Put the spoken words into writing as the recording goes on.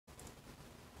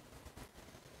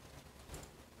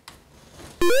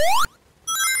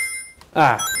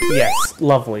Ah, yes,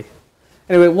 lovely.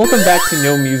 Anyway, welcome back to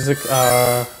No Music.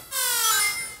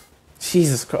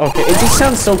 Jesus Christ. Okay, it just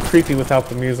sounds so creepy without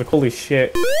the music. Holy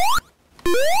shit.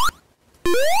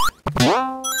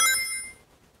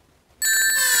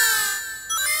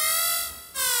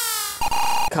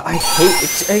 God, I hate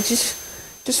it. It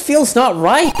just feels not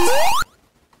right.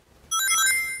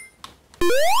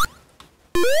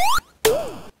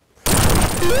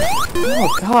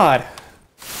 Oh God.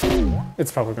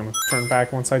 It's probably gonna turn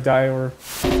back once I die or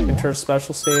enter a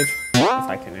special stage. If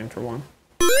I can enter one.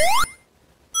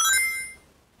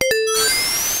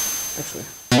 Actually.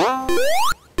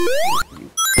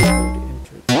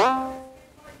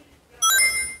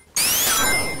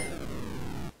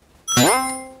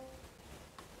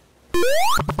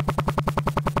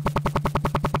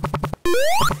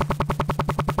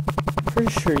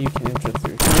 Pretty sure you can enter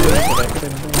through here, but I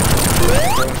couldn't go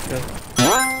into.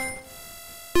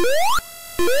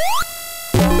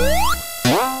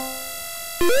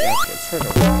 Yeah, okay, it's right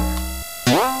over there.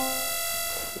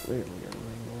 Clearly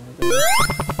everything over there.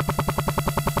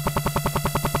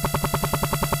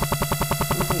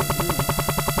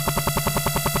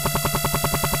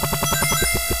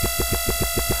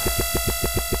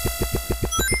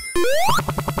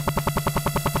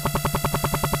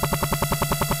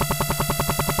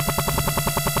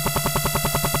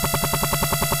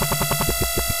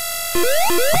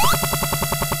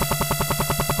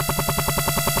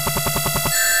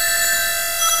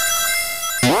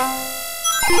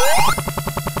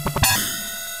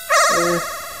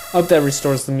 I hope that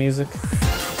restores the music.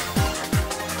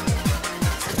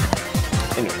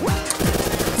 Anyway.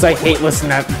 Because I hate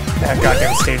listening to that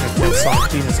goddamn stage with him song.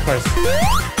 Jesus Christ.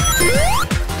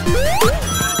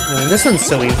 I mean, this one's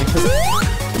so easy, because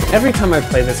every time I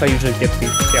play this, I usually get the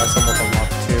Chaos Emerald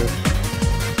unlocked too.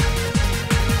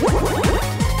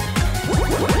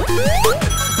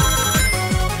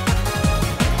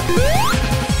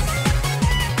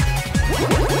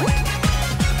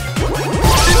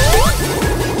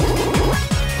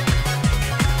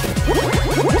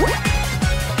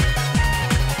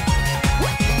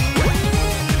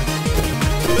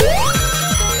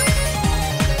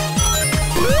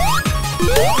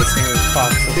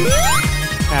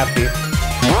 Happy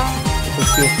because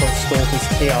Seal stole his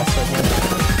Chaos Emerald.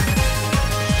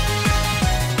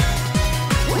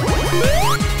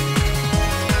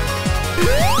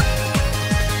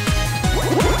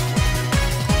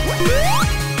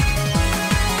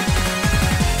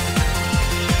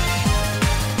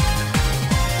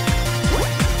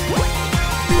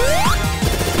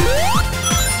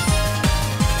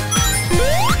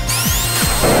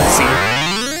 See?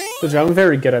 Good job, I'm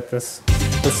very good at this.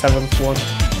 The 7th one.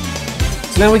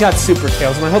 So now we got Super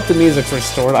Tails, and I hope the music's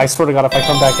restored. I swear to God, if I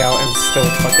come back out and it's still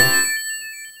fucking...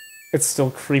 It's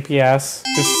still creepy ass,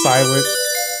 just silent.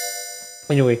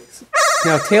 Anyway,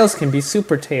 now Tails can be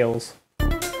Super Tails.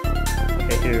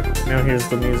 Okay, here. Now here's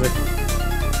the music.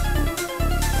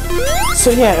 So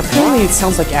yeah, apparently it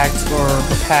sounds like Act or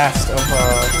the past of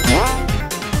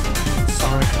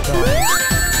Sonic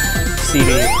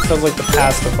CD. It sounds like the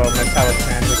past of Metallic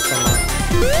Man just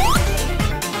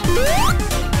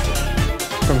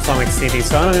from Sonic CD,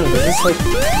 so I don't know, they're just like,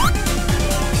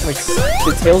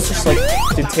 did Tails just like,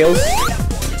 did Tails,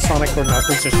 Sonic or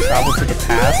Knuckles just travel to the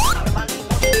past?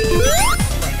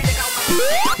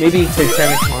 Maybe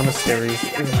Titanic Monasteries,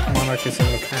 Monarch is in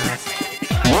the past.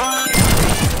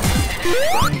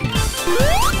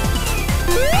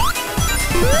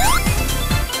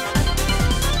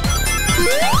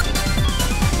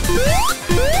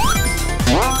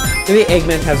 Maybe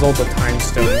Eggman has all the time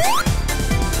stones.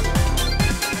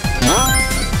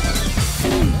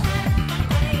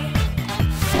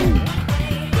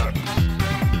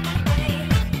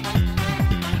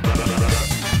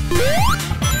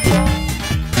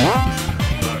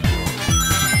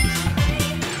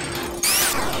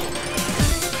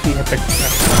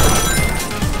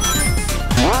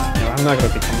 I'm not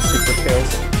gonna become Super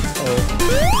Tails. So...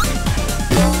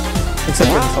 Except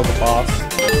for until the boss.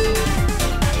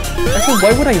 Actually,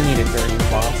 why would I need it during the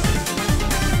boss?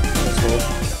 Might as well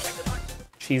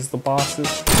cheese the bosses.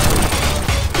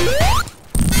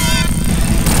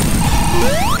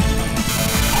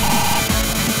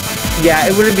 Yeah,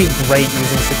 it would be great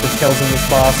using Super Tails in this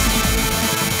boss.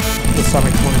 The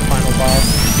Sonic 1 final boss.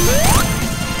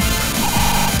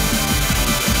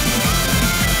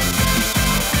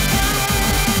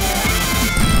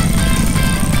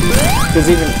 Because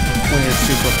even when you're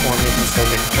super form, you can still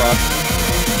get crushed.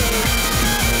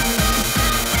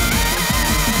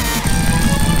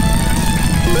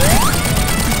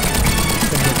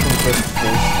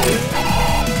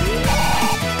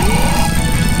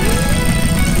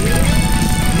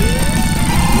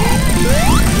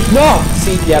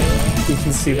 See, yep, you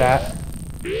can see that.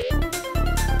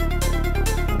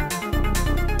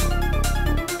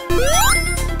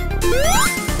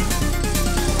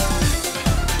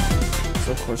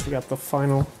 So of course we got the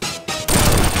final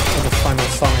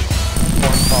Sonic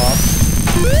 1 boss.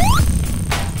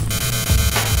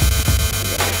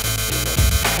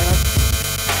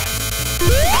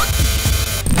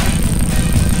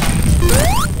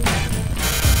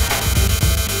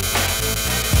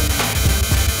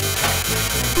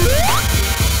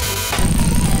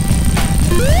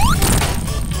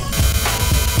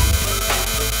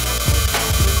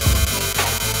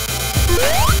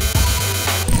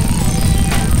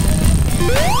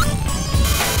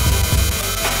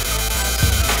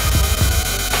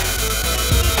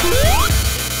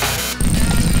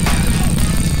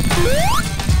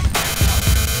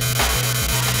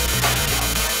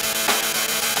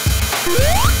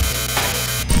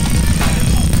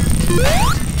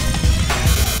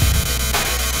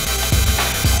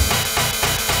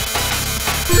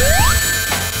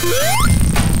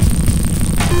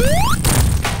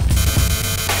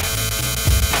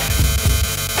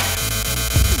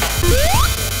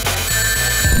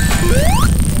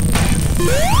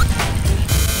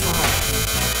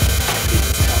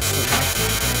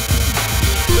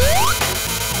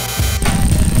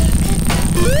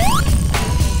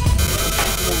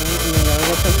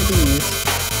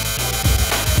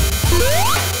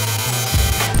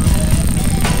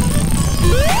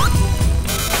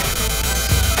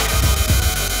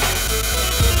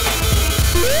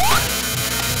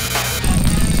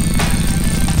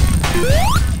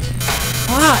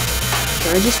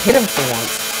 I just hit him for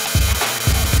once.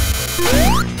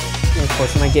 And of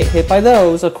course, when I get hit by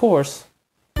those, of course.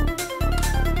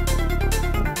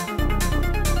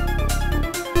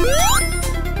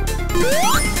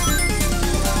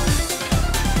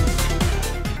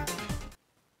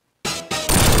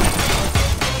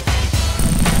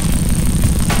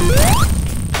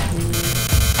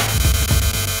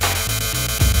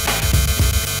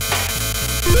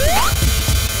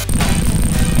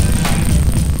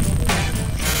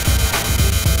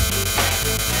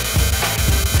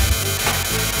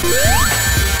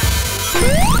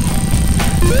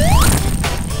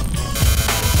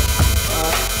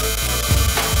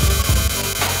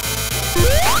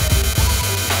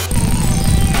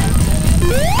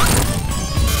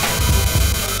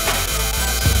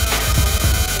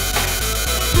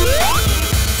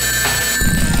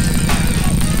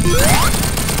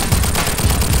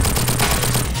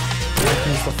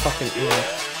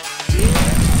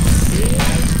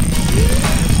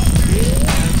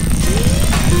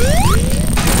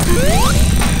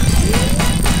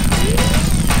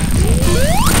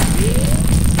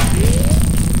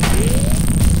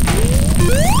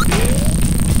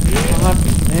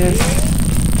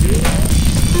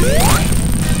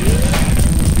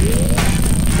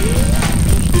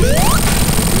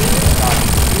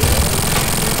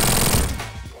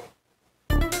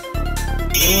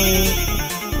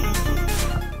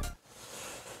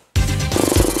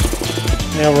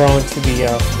 Now we're on to the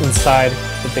inside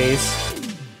the base,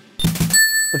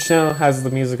 which now has the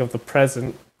music of the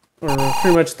present, or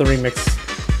pretty much the remix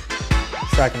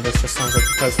track of this just sounds like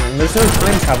the present. And there's no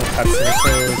time travel cutscene,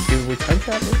 so do we time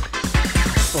travel?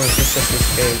 Or is this just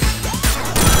escape?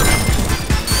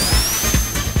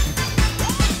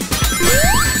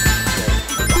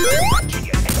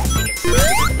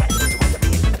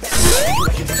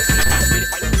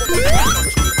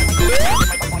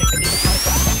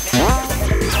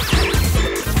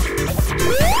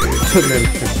 And then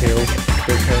the tail,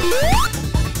 big head.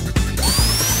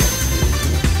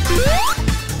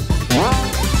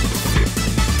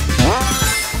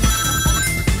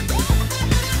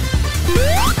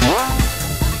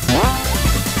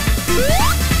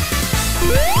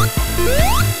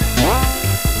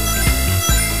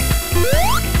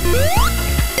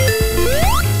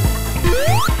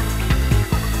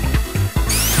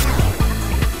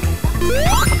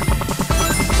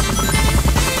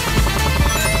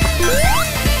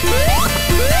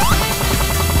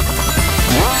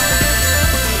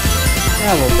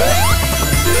 Yeah, a little bit.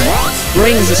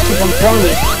 Springs just keep on throwing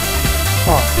me.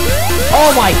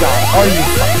 Oh my god, are you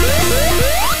fucking...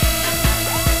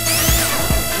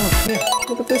 Oh yeah,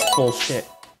 look at this bullshit.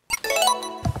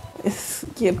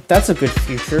 Yeah, that's a good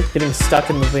future, getting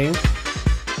stuck in the thing.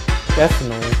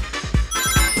 Definitely.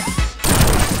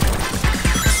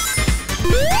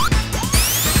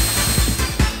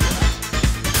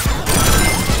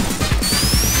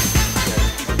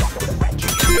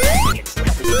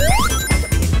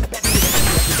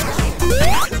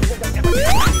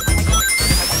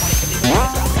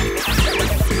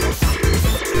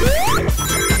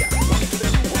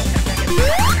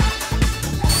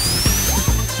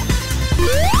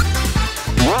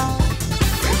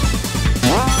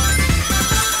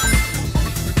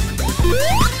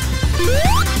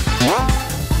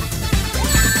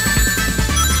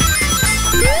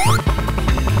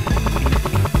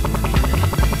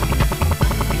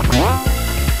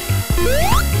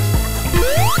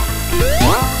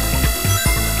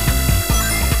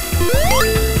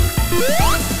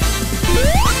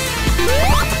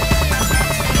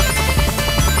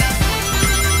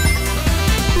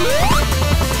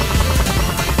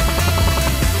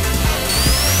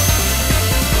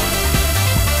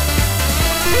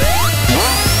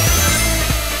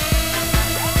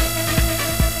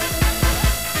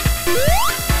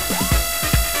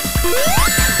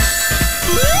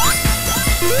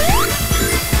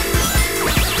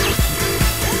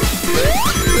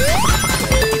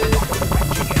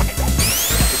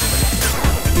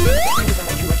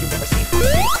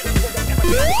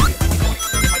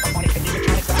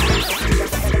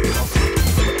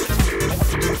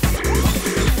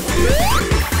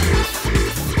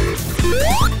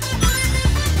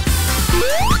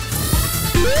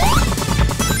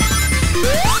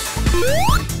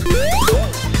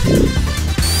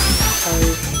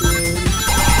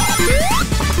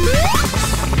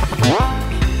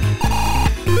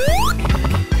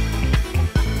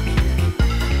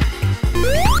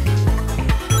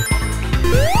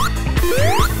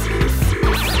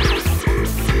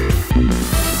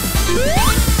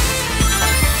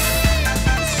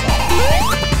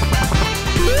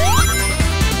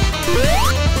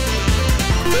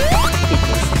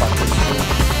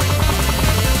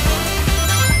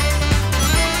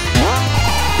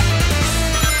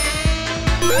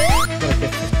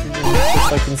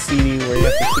 CD where you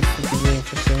have to keep continuing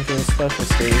to sing to a special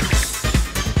stage.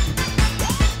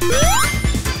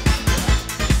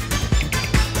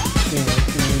 You know,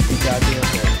 you need the goddamn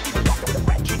hit.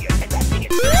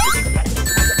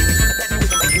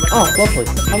 Oh, lovely.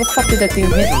 How the fuck did that thing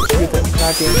hit me? Shoot that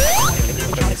goddamn...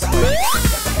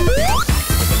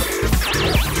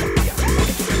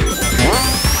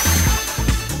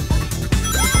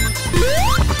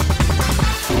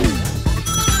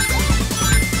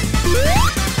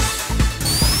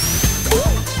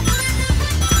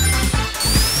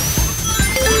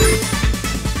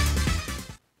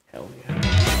 Hell yeah.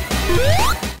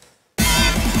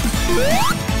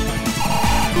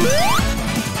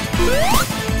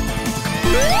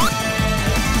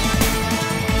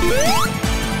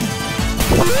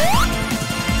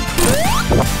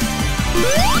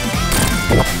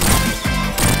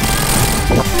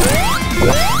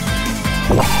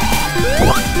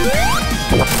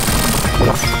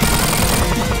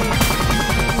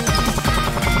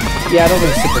 Yeah, I don't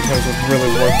think Super Toes would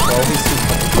really work well. He's too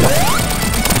fucking good.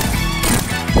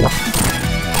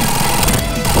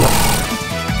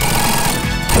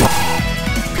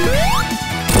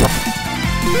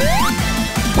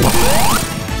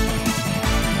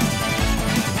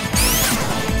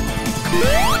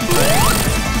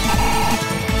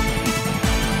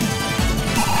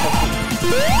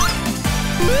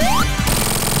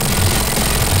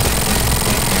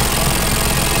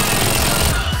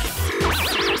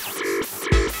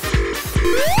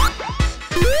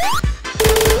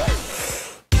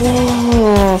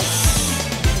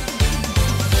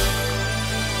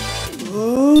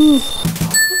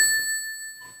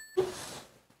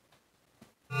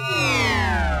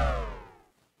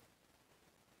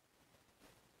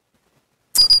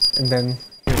 And then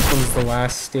here comes the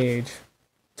last stage,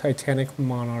 Titanic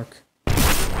Monarch,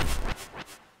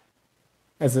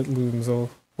 as it looms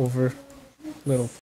over little